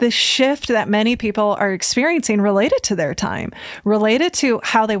is the shift that many people are experiencing related to their time, related to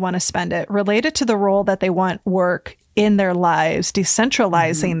how they want to spend it, related to the role that they want work in their lives,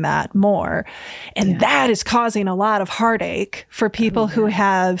 decentralizing that more. And that is causing a lot of heartache for people who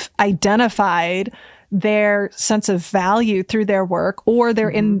have identified their sense of value through their work, or they're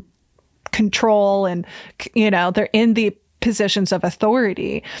in control and, they're in the positions of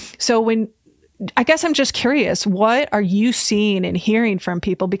authority. So I guess I'm just curious, what are you seeing and hearing from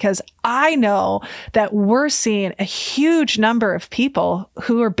people? Because I know that we're seeing a huge number of people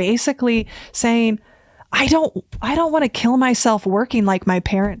who are basically saying, I don't want to kill myself working like my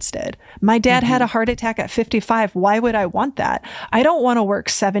parents did. My dad had a heart attack at 55. Why would I want that? I don't want to work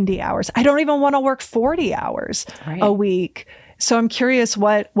 70 hours. I don't even want to work 40 hours a week. So I'm curious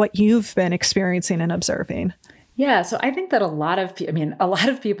what you've been experiencing and observing. Yeah. So I think that a lot of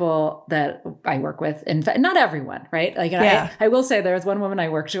people that I work with, in fact, not everyone, right? Like, I will say there was one woman I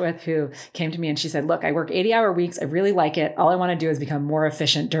worked with who came to me and she said, look, I work 80-hour weeks. I really like it. All I want to do is become more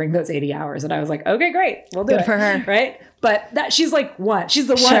efficient during those 80 hours. And I was like, okay, great. We'll do it. Good for her. Right. But she's like one. She's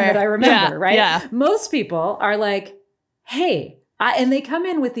the one that I remember, right? Yeah. Most people are like, hey, and they come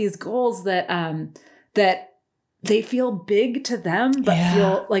in with these goals that they feel big to them, but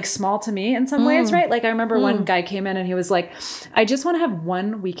feel like small to me in some ways, right? Like I remember one guy came in and he was like, I just want to have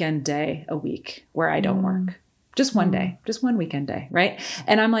one weekend day a week where I don't work. just one day, just one weekend day. Right.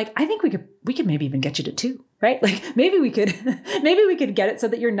 And I'm like, I think we could maybe even get you to 2, right? Like maybe we could get it so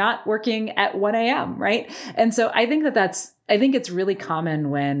that you're not working at 1 a.m. Right. And so I think I think it's really common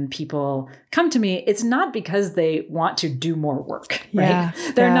when people come to me, it's not because they want to do more work, right? Yeah,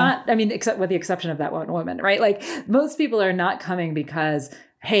 They're not, I mean, except with the exception of that one woman, right? Like most people are not coming because,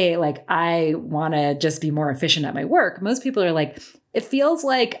 hey, like I want to just be more efficient at my work. Most people are like, it feels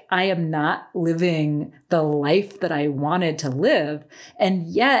like I am not living the life that I wanted to live. And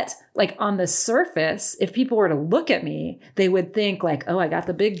yet, like on the surface, if people were to look at me, they would think like, oh, I got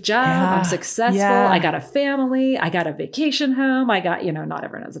the big job. I'm successful. I got a family. I got a vacation home. I got, not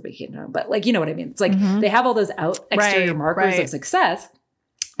everyone has a vacation home, but like, you know what I mean? It's like they have all those exterior markers of success.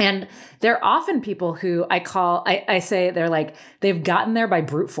 And they're often people who I say they're like, they've gotten there by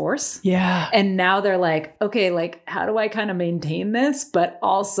brute force. Yeah. And now they're like, okay, like, how do I kind of maintain this, but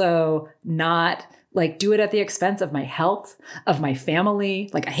also not like do it at the expense of my health, of my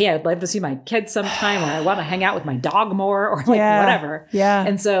family? Like, hey, I'd love to see my kids sometime, or I want to hang out with my dog more, or like whatever. Yeah.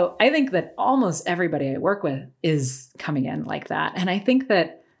 And so I think that almost everybody I work with is coming in like that. And I think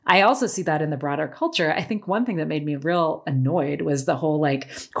that I also see that in the broader culture. I think one thing that made me real annoyed was the whole like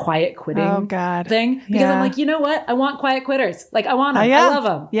quiet quitting thing. Because I'm like, you know what? I want quiet quitters. Like I want them. I love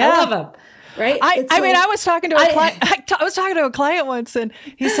them. I love them. Right. I mean, I was talking to a client. I was talking to a client once, and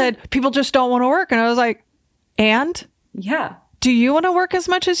he said people just don't want to work, and I was like, and do you want to work as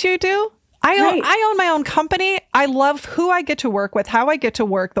much as you do? I own my own company. I love who I get to work with, how I get to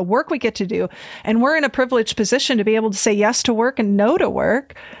work, the work we get to do. And we're in a privileged position to be able to say yes to work and no to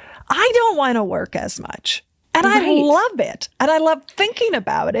work. I don't want to work as much. And I love it. And I love thinking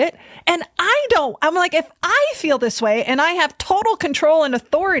about it. And I'm like, if I feel this way and I have total control and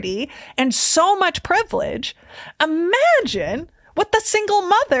authority and so much privilege, imagine what the single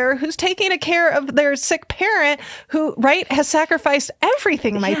mother who's taking care of their sick parent who, has sacrificed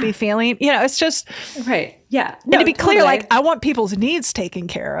everything might be feeling. It's just. Right. Yeah. No, and to be clear, like I want people's needs taken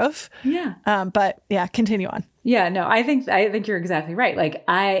care of. Yeah. But continue on. Yeah, no, I think you're exactly right. Like,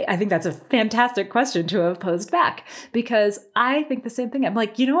 I think that's a fantastic question to have posed back, because I think the same thing. I'm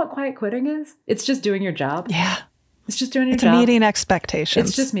like, you know what quiet quitting is? It's just doing your job. Yeah. It's just doing your job. It's meeting expectations.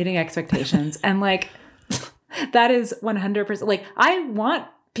 It's just meeting expectations. And like, that is 100%. Like, I want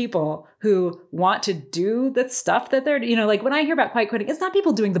people who want to do the stuff that they're, like when I hear about quiet quitting, it's not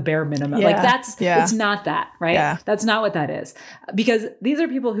people doing the bare minimum. Like it's not that, right? Yeah. That's not what that is. Because these are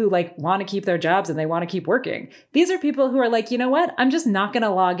people who like want to keep their jobs and they want to keep working. These are people who are like, you know what? I'm just not going to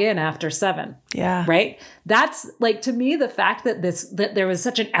log in after 7. Yeah. Right. That's like, to me, the fact that that there was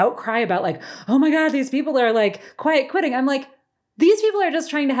such an outcry about like, oh my God, these people are like quiet quitting. I'm like, these people are just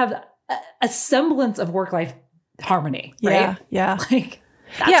trying to have a semblance of work-life harmony. Right. Yeah. Like,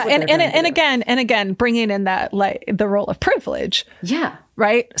 and again, bringing in that like the role of privilege. Yeah.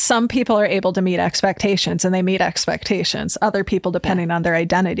 Right. Some people are able to meet expectations and they meet expectations. Other people, depending on their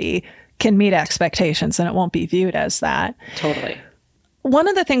identity, can meet expectations and it won't be viewed as that. Totally. One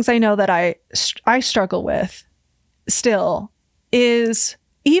of the things I know that I struggle with still is,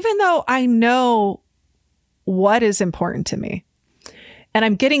 even though I know what is important to me and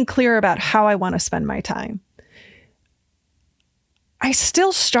I'm getting clear about how I want to spend my time, I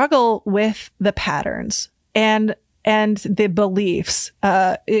still struggle with the patterns and the beliefs.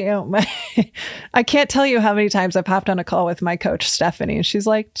 I can't tell you how many times I've hopped on a call with my coach, Stephanie, and she's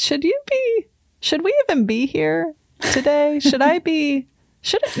like, should we even be here today? Should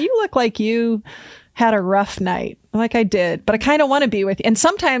you look like you had a rough night? I'm like, I did, but I kind of want to be with you. And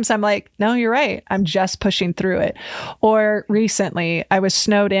sometimes I'm like, no, you're right. I'm just pushing through it. Or recently I was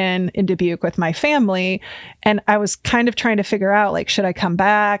snowed in Dubuque with my family and I was kind of trying to figure out, like, should I come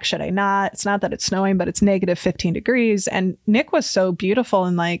back? Should I not? It's not that it's snowing, but it's negative 15 degrees. And Nick was so beautiful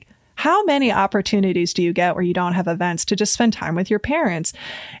and like, how many opportunities do you get where you don't have events to just spend time with your parents?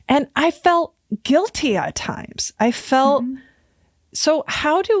 And I felt guilty at times. I felt, so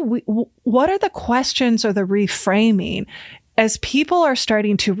what are the questions or the reframing as people are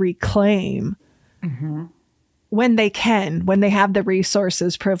starting to reclaim when they have the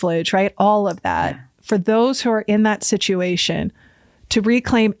resources, privilege, right? All of that. Yeah. For those who are in that situation, to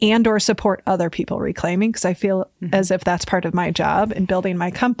reclaim and or support other people reclaiming, because I feel as if that's part of my job in building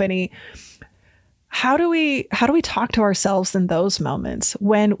my company. How do we talk to ourselves in those moments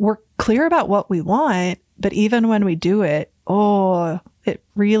when we're clear about what we want, but even when we do it, it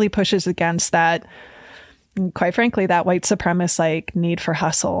really pushes against that, quite frankly, that white supremacist like need for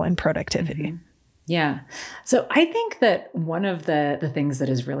hustle and productivity. Yeah. So I think that one of the things that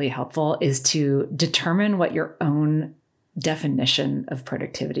is really helpful is to determine what your own definition of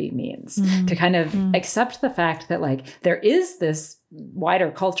productivity means, to kind of accept the fact that like there is this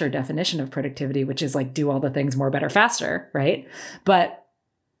wider culture definition of productivity, which is like do all the things more, better, faster, right? But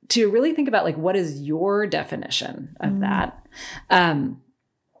to really think about like, what is your definition of that?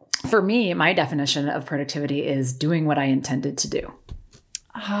 For me, my definition of productivity is doing what I intended to do.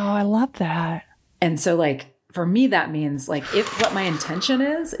 Oh, I love that. And so like, for me, that means like if what my intention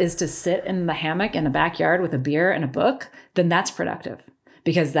is to sit in the hammock in a backyard with a beer and a book, then that's productive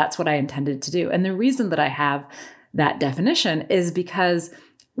because that's what I intended to do. And the reason that I have that definition is because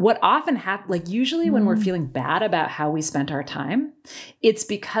what often happens, like usually when we're feeling bad about how we spent our time, it's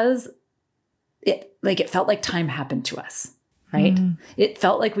because it felt like time happened to us. Right? It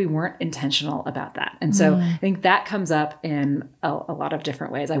felt like we weren't intentional about that. And so I think that comes up in a lot of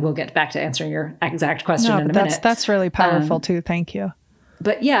different ways. I will get back to answering your exact question in a minute. That's really powerful too. Thank you.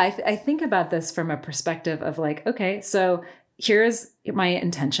 But yeah, I think about this from a perspective of like, okay, so here's my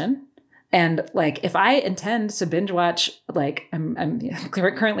intention. And like, if I intend to binge watch, like I'm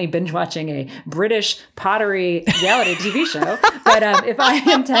currently binge watching a British pottery reality TV show, but if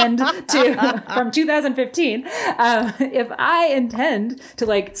I intend to, from 2015, if I intend to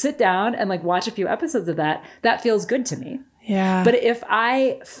like sit down and like watch a few episodes of that, that feels good to me. Yeah. But if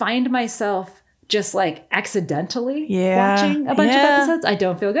I find myself just like accidentally watching a bunch of episodes, I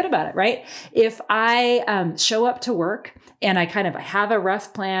don't feel good about it, right? If I show up to work and I kind of have a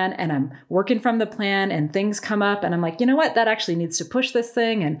rough plan and I'm working from the plan and things come up and I'm like, you know what, that actually needs to push this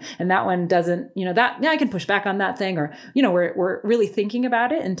thing. And that one doesn't, I can push back on that thing, or, we're really thinking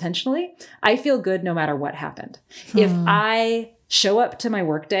about it intentionally. I feel good no matter what happened. If I show up to my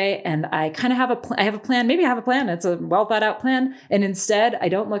workday and I kind of have I have a plan, maybe I have a plan. It's a well thought out plan. And instead I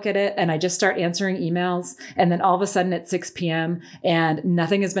don't look at it and I just start answering emails. And then all of a sudden it's 6 p.m. and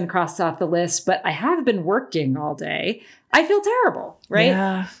nothing has been crossed off the list, but I have been working all day. I feel terrible, right?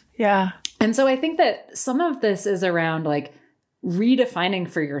 Yeah. Yeah. And so I think that some of this is around like redefining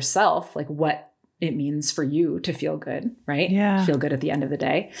for yourself, like what it means for you to feel good, right? Yeah. Feel good at the end of the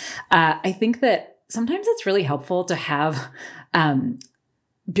day. I think that sometimes it's really helpful to have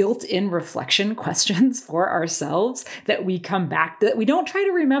built-in reflection questions for ourselves that we come back, that we don't try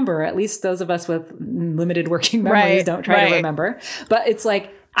to remember. At least those of us with limited working memories don't try to remember. But it's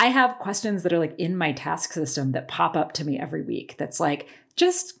like, I have questions that are like in my task system that pop up to me every week. That's like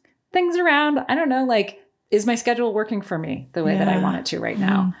just things around, I don't know, like, is my schedule working for me the way that I want it to right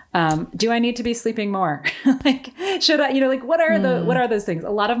now? Do I need to be sleeping more? Like, should I, like, what are those things? A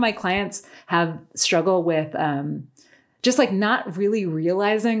lot of my clients have struggle with, just like not really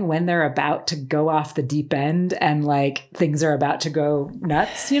realizing when they're about to go off the deep end and like things are about to go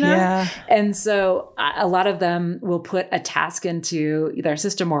nuts, Yeah. And so a lot of them will put a task into their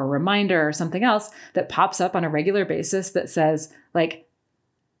system or a reminder or something else that pops up on a regular basis that says like,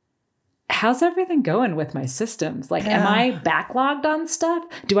 how's everything going with my systems? Like, am I backlogged on stuff?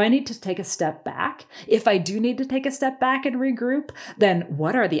 Do I need to take a step back? If I do need to take a step back and regroup, then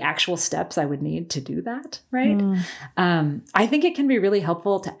what are the actual steps I would need to do that? Right. I think it can be really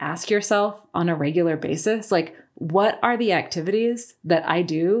helpful to ask yourself on a regular basis, like, what are the activities that I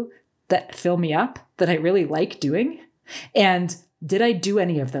do that fill me up, that I really like doing? And did I do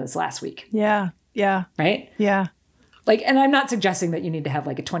any of those last week? Yeah. Yeah. Right. Yeah. Like, and I'm not suggesting that you need to have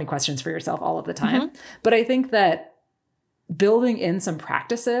like a 20 questions for yourself all of the time, but I think that building in some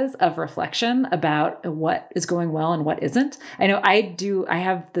practices of reflection about what is going well and what isn't. I know I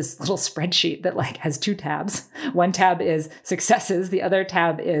have this little spreadsheet that like has 2 tabs. One tab is successes. The other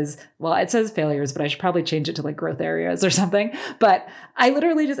tab is, well, it says failures, but I should probably change it to like growth areas or something. But I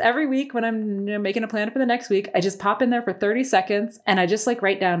literally just every week when I'm making a plan for the next week, I just pop in there for 30 seconds and I just like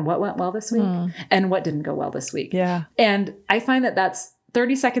write down what went well this week and what didn't go well this week. Yeah. And I find that that's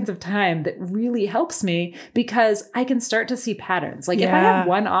 30 seconds of time that really helps me because I can start to see patterns. Like if I have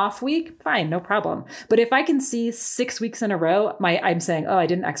one off week, fine, no problem. But if I can see 6 weeks in a row, I'm saying, oh, I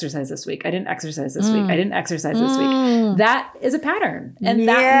didn't exercise this week. I didn't exercise this week. I didn't exercise this week. That is a pattern. And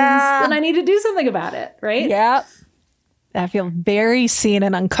that means then I need to do something about it. Right. Yeah. I feel very seen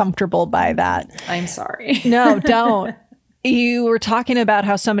and uncomfortable by that. I'm sorry. No, don't. You were talking about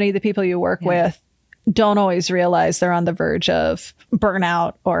how so many of the people you work with don't always realize they're on the verge of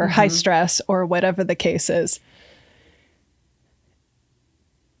burnout or high stress or whatever the case is.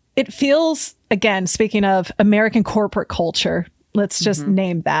 It feels, again, speaking of American corporate culture, let's just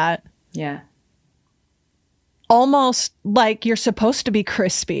name that. Yeah. Almost like you're supposed to be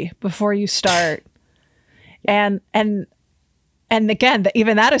crispy before you start. And again,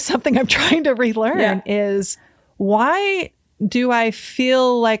 even that is something I'm trying to relearn is why do I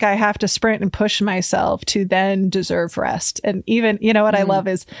feel like I have to sprint and push myself to then deserve rest? And even, what I love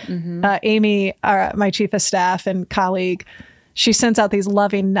is Amy, my chief of staff and colleague, she sends out these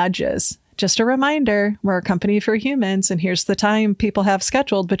loving nudges. Just a reminder, we're a company for humans, and here's the time people have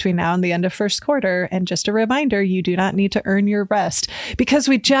scheduled between now and the end of first quarter. And just a reminder, you do not need to earn your rest, because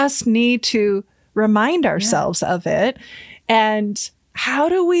we just need to remind ourselves of it. And this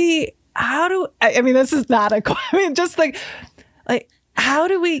is not just like how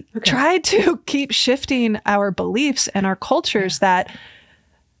do we try to keep shifting our beliefs and our cultures that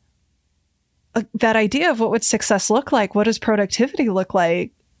idea of what would success look like? What does productivity look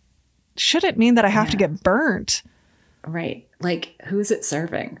like? Should it mean that I have to get burnt? Right. Like, who's it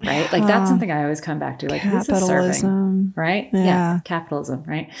serving? Right. Like, that's something I always come back to. Like, who's it serving? Right. Yeah. Capitalism.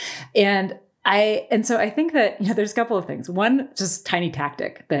 Right. And so I think that, there's a couple of things. One, just tiny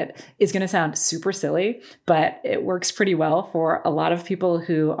tactic that is going to sound super silly, but it works pretty well for a lot of people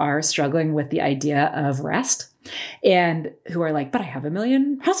who are struggling with the idea of rest and who are like, but I have a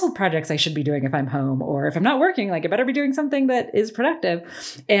million household projects I should be doing if I'm home, or if I'm not working, like I better be doing something that is productive.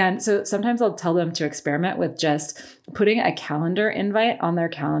 And so sometimes I'll tell them to experiment with just putting a calendar invite on their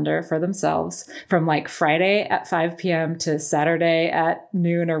calendar for themselves from like Friday at 5 p.m. to Saturday at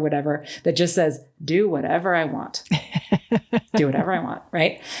noon or whatever, that just says, do whatever I want. Do whatever I want.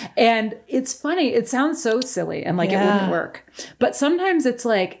 Right. And it's funny. It sounds so silly and like it wouldn't work. But sometimes it's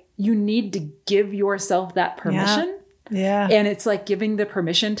like, you need to give yourself that permission. Yeah. And it's like giving the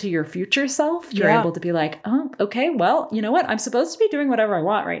permission to your future self. You're able to be like, oh, okay, well, you know what? I'm supposed to be doing whatever I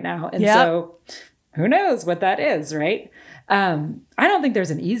want right now. And so who knows what that is, right? I don't think there's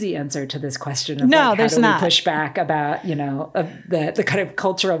an easy answer to this question of how do we push back about, the kind of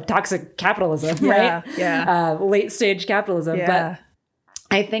culture of toxic capitalism, right? Yeah. Late stage capitalism. Yeah.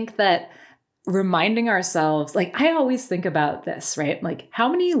 But I think that reminding ourselves, like, I always think about this, right? Like, how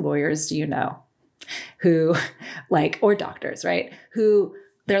many lawyers do you know who or doctors, right? Who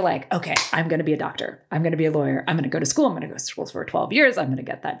they're like, okay, I'm going to be a doctor. I'm going to be a lawyer. I'm going to go to school. I'm going to go to school for 12 years. I'm going to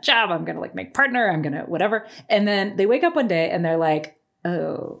get that job. I'm going to make partner. I'm going to whatever. And then they wake up one day and they're like,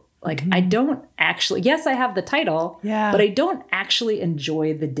 oh, I don't actually, yes, I have the title, but I don't actually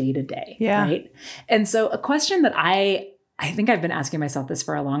enjoy the day to day. Right. And so a question that I think I've been asking myself this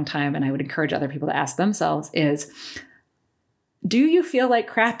for a long time, and I would encourage other people to ask themselves is, do you feel like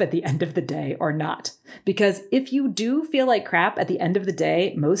crap at the end of the day or not? Because if you do feel like crap at the end of the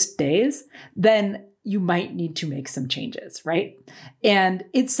day, most days, then you might need to make some changes, right? And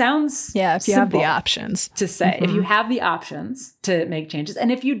it sounds if you have the options to say, if you have the options to make changes,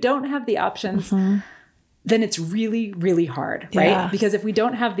 and if you don't have the options, then it's really, really hard, right? Because if we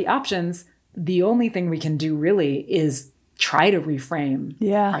don't have the options, the only thing we can do really is try to reframe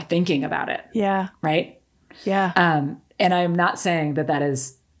our thinking about it. Right. And I'm not saying that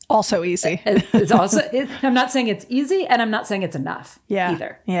is also easy. I'm not saying it's easy, and I'm not saying it's enough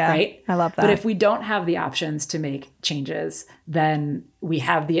either. Right. I love that. But if we don't have the options to make changes, then we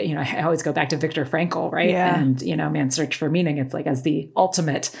have I always go back to Viktor Frankl, right? And, Man's Search for Meaning, it's like as the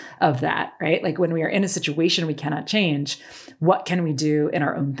ultimate of that, right? Like when we are in a situation we cannot change, what can we do in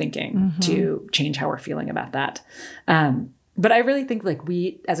our own thinking to change how we're feeling about that? But I really think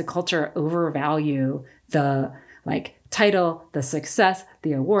we as a culture overvalue the title, the success,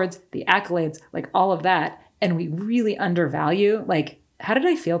 the awards, the accolades, all of that. And we really undervalue, how did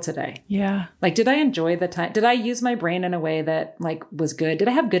I feel today? Yeah. Did I enjoy the time? Did I use my brain in a way that was good? Did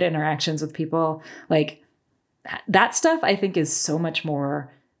I have good interactions with people? That stuff I think is so much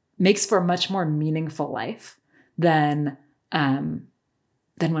more, makes for a much more meaningful life than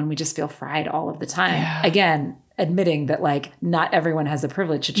when we just feel fried all of the time. Yeah. Again, admitting that not everyone has the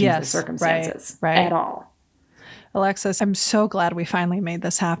privilege to change their circumstances at all. Alexis, I'm so glad we finally made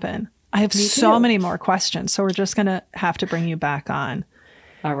this happen. I have so many more questions, so we're just going to have to bring you back on.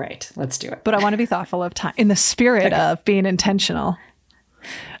 All right, let's do it. But I want to be thoughtful of time in the spirit of being intentional.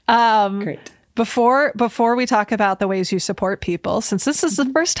 Great. Before we talk about the ways you support people, since this is the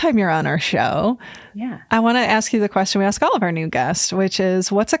first time you're on our show, I want to ask you the question we ask all of our new guests, which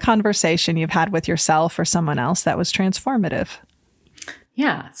is, what's a conversation you've had with yourself or someone else that was transformative?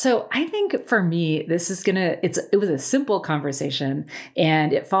 Yeah. So I think for me, this is it was a simple conversation,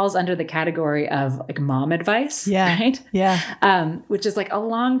 and it falls under the category of mom advice. Yeah. Right. Yeah. Which is a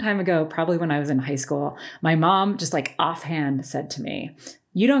long time ago, probably when I was in high school, my mom just offhand said to me,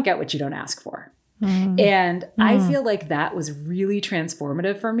 "You don't get what you don't ask for." And I feel like that was really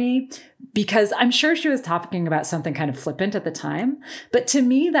transformative for me, because I'm sure she was talking about something kind of flippant at the time. But to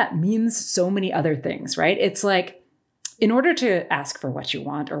me, that means so many other things, right? It's in order to ask for what you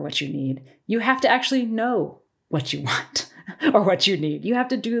want or what you need, you have to actually know what you want, or what you need. You have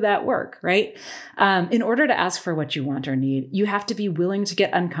to do that work, right? In order to ask for what you want or need, you have to be willing to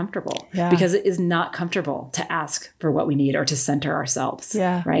get uncomfortable because it is not comfortable to ask for what we need or to center ourselves,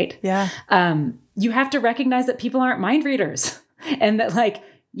 right? Yeah. You have to recognize that people aren't mind readers and that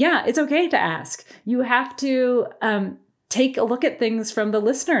it's okay to ask. You have to take a look at things from the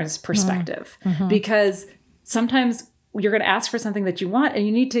listener's perspective because sometimes you're going to ask for something that you want and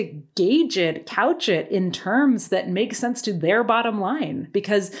you need to gauge it, couch it in terms that make sense to their bottom line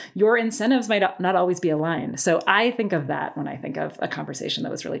because your incentives might not always be aligned. So I think of that when I think of a conversation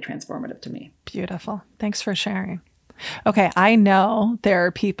that was really transformative to me. Beautiful. Thanks for sharing. Okay. I know there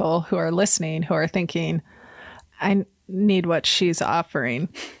are people who are listening who are thinking, I need what she's offering.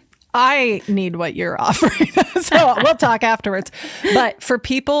 I need what you're offering. So we'll talk afterwards. But for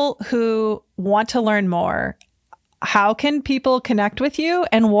people who want to learn more, how can people connect with you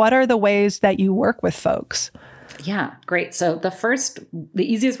and what are the ways that you work with folks? Yeah, great. So the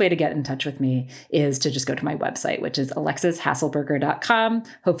easiest way to get in touch with me is to just go to my website, which is alexishaselberger.com.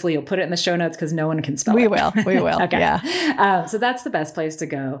 Hopefully you'll put it in the show notes because no one can spell it. We will. Okay. Yeah. So that's the best place to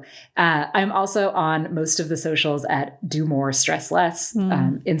go. I'm also on most of the socials at Do More, Stress Less,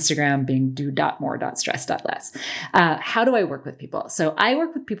 Instagram being do.more.stress.less. How do I work with people? So I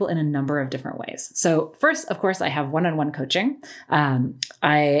work with people in a number of different ways. So first, of course, I have one-on-one coaching.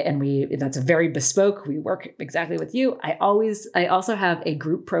 That's a very bespoke. We work exactly with you. I also have a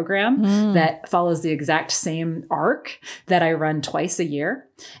group program that follows the exact same arc that I run twice a year.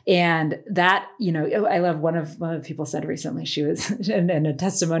 And that, I love one of the people said recently, she was in a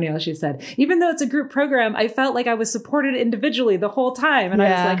testimonial, she said, even though it's a group program, I felt like I was supported individually the whole time. And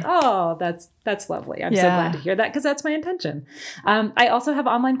I was like, oh, that's lovely. I'm so glad to hear that because that's my intention. I also have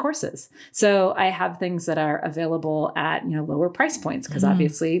online courses. So I have things that are available at, lower price points because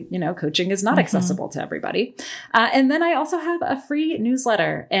obviously, coaching is not accessible to everybody. And then I also have a free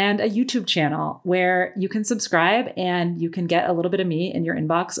newsletter and a YouTube channel where you can subscribe and you can get a little bit of me in your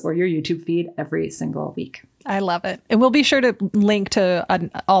inbox or your YouTube feed every single week. I love it. And we'll be sure to link to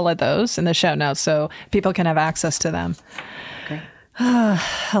all of those in the show notes so people can have access to them. Great.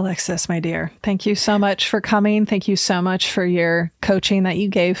 Alexis, my dear, thank you so much for coming. Thank you so much for your coaching that you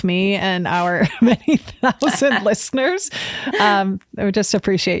gave me and our many thousand listeners. I would just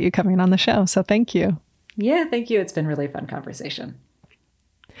appreciate you coming on the show. So thank you. Yeah, thank you. It's been a really fun conversation.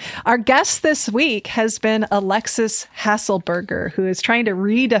 Our guest this week has been Alexis Haselberger, who is trying to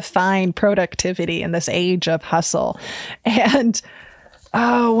redefine productivity in this age of hustle. And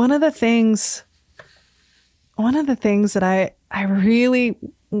one of the things that I really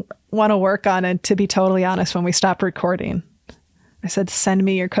want to work on, and to be totally honest, when we stopped recording, I said, send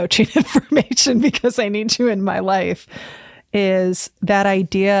me your coaching information because I need you in my life, is that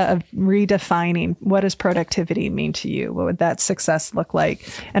idea of redefining what does productivity mean to you? What would that success look like?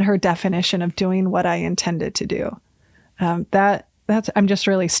 And her definition of doing what I intended to do. I'm just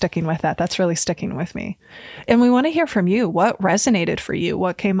really sticking with that. That's really sticking with me. And we want to hear from you. What resonated for you?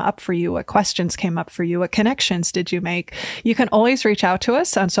 What came up for you? What questions came up for you? What connections did you make? You can always reach out to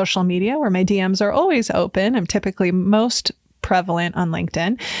us on social media where my DMs are always open. I'm typically most prevalent on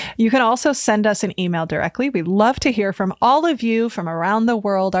LinkedIn. You can also send us an email directly. We'd love to hear from all of you from around the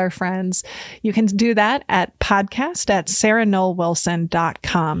world, our friends. You can do that at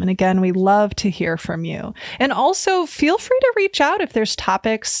podcast@sarahnollwilson.com. And again, we love to hear from you. And also feel free to reach out if there's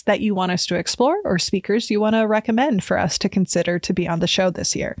topics that you want us to explore or speakers you want to recommend for us to consider to be on the show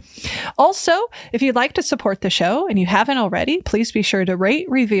this year. Also, if you'd like to support the show and you haven't already, please be sure to rate,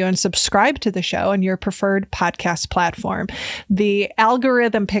 review, and subscribe to the show on your preferred podcast platform. The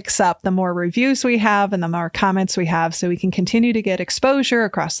algorithm picks up the more reviews we have and the more comments we have, so we can continue to get exposure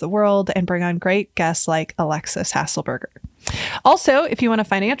across the world and bring on great guests like Alexis Haselberger. Also, if you want to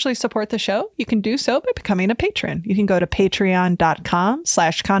financially support the show, you can do so by becoming a patron. You can go to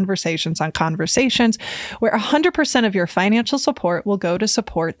patreon.com/conversationsonconversations, where 100% of your financial support will go to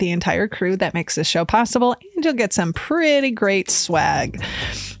support the entire crew that makes this show possible, and you'll get some pretty great swag.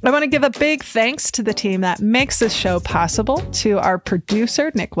 I want to give a big thanks to the team that makes this show possible, to our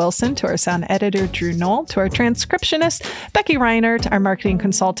producer, Nick Wilson, to our sound editor, Drew Knoll, to our transcriptionist, Becky Reiner, to our marketing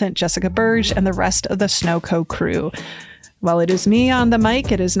consultant, Jessica Burge, and the rest of the Snowco crew. While it is me on the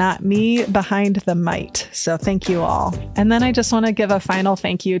mic, it is not me behind the mic. So thank you all. And then I just want to give a final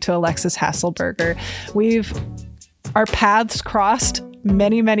thank you to Alexis Haselberger. Our paths crossed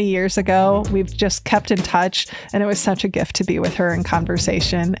many, many years ago. We've just kept in touch, and it was such a gift to be with her in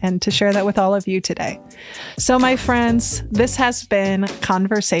conversation and to share that with all of you today. So my friends, this has been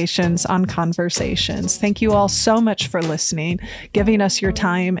Conversations on Conversations. Thank you all so much for listening, giving us your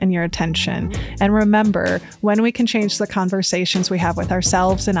time and your attention. And remember, when we can change the conversations we have with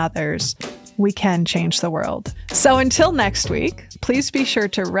ourselves and others, we can change the world. So until next week, please be sure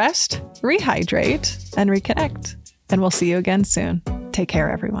to rest, rehydrate, and reconnect. And we'll see you again soon. Take care,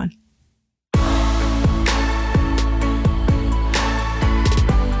 everyone.